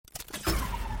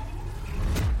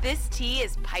This tea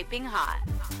is piping hot.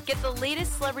 Get the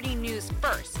latest celebrity news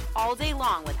first all day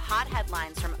long with hot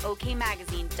headlines from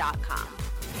okmagazine.com.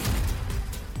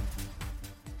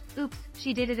 Oops,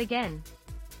 she did it again.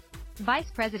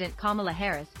 Vice President Kamala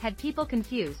Harris had people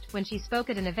confused when she spoke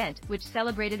at an event which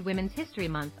celebrated Women's History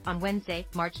Month on Wednesday,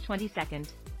 March 22nd.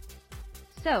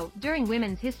 So, during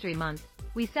Women's History Month,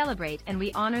 we celebrate and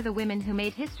we honor the women who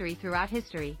made history throughout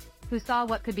history, who saw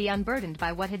what could be unburdened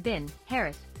by what had been,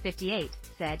 Harris, 58,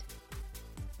 said.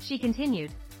 She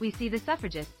continued, we see the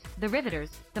suffragists, the riveters,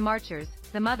 the marchers,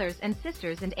 the mothers and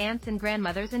sisters and aunts and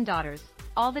grandmothers and daughters,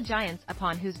 all the giants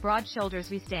upon whose broad shoulders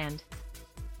we stand.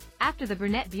 After the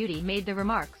brunette beauty made the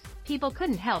remarks, people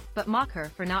couldn't help but mock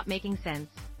her for not making sense.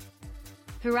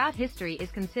 Throughout history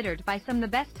is considered by some the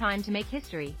best time to make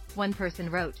history, one person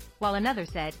wrote, while another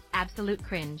said, absolute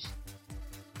cringe.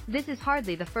 This is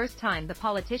hardly the first time the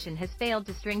politician has failed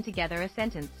to string together a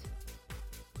sentence.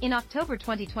 In October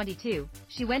 2022,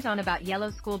 she went on about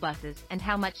yellow school buses and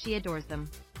how much she adores them.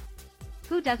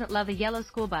 Who doesn't love a yellow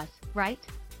school bus, right?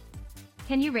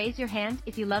 Can you raise your hand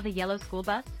if you love a yellow school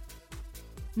bus?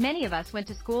 Many of us went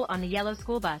to school on the yellow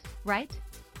school bus, right?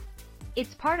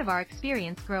 It's part of our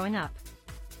experience growing up.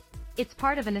 It's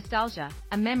part of a nostalgia,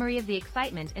 a memory of the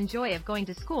excitement and joy of going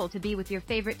to school to be with your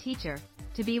favorite teacher,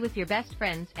 to be with your best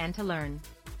friends and to learn.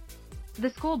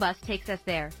 The school bus takes us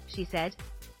there, she said.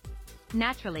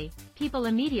 Naturally, people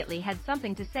immediately had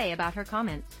something to say about her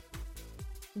comments.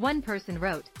 One person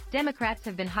wrote, Democrats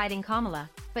have been hiding Kamala,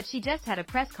 but she just had a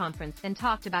press conference and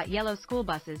talked about yellow school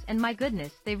buses and my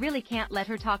goodness they really can't let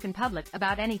her talk in public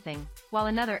about anything, while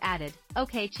another added,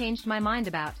 okay changed my mind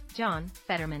about, John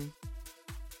Fetterman.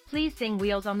 Please sing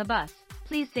Wheels on the Bus,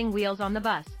 please sing Wheels on the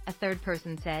Bus, a third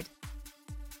person said.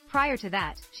 Prior to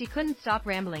that, she couldn't stop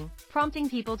rambling, prompting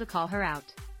people to call her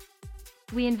out.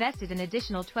 We invested an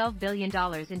additional $12 billion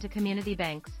into community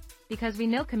banks, because we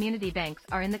know community banks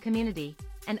are in the community,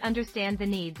 and understand the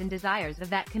needs and desires of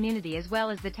that community as well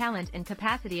as the talent and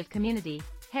capacity of community,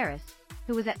 Harris,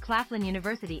 who was at Claflin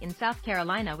University in South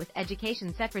Carolina with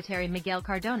Education Secretary Miguel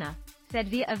Cardona, said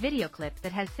via a video clip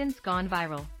that has since gone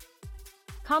viral.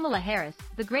 Kamala Harris,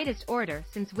 the greatest orator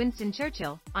since Winston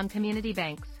Churchill, on community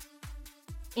banks.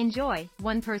 Enjoy,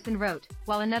 one person wrote,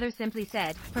 while another simply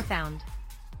said, profound.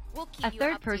 A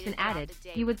third person added,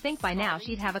 you would think by now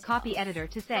she'd have a copy editor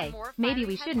to say, maybe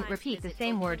we shouldn't repeat the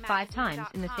same word 5 times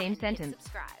in the same sentence.